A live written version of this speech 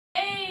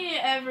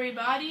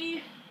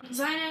everybody.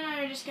 Zina and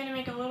I are just going to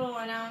make a little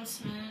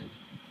announcement.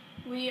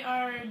 We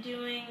are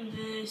doing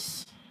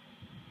this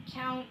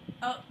count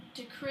up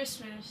to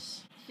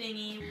Christmas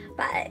thingy.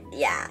 But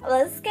yeah,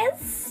 let's get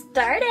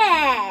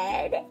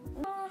started.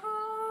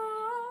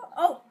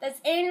 Oh,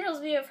 that's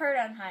Angels We Have Heard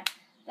on High.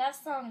 That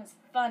song is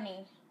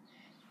funny.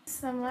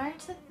 Similar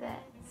to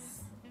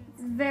this.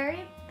 It's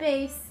very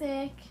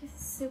basic,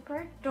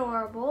 super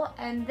adorable,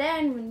 and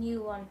then when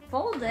you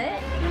unfold it,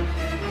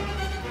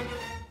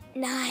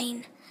 9. I'm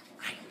 9.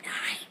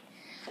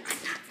 I'm not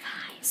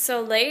 5.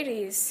 So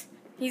ladies,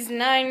 he's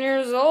 9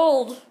 years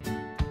old.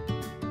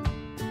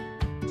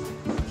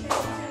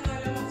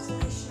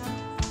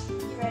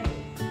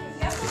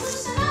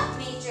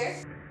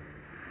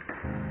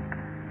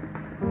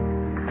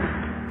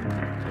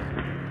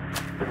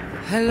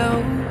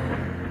 Hello,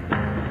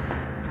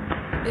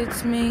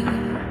 it's me.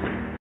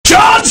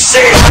 John C.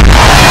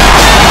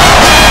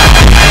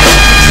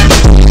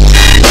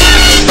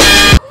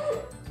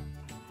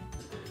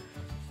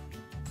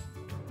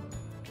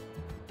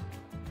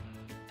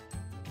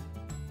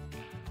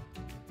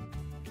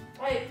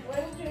 Wait, 1,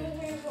 2,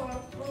 3, 4, 1,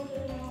 2,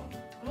 3,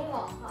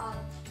 4.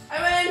 I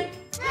win!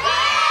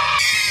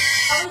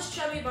 I was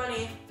Chubby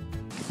Bunny.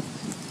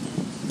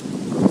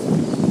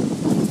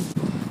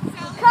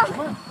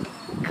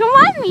 Come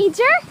on,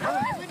 Major.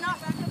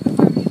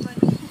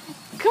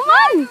 Come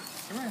on.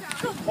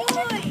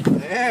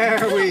 There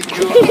we go.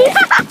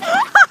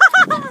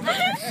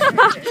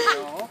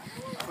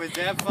 Was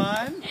that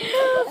fun?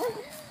 Oh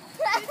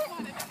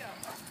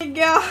my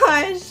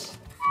gosh.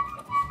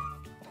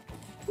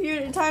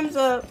 Time's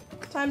up.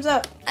 Time's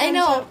up. I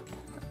know.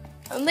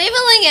 I'm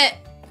labeling it.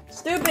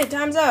 Stupid,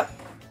 time's up.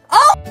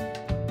 Oh!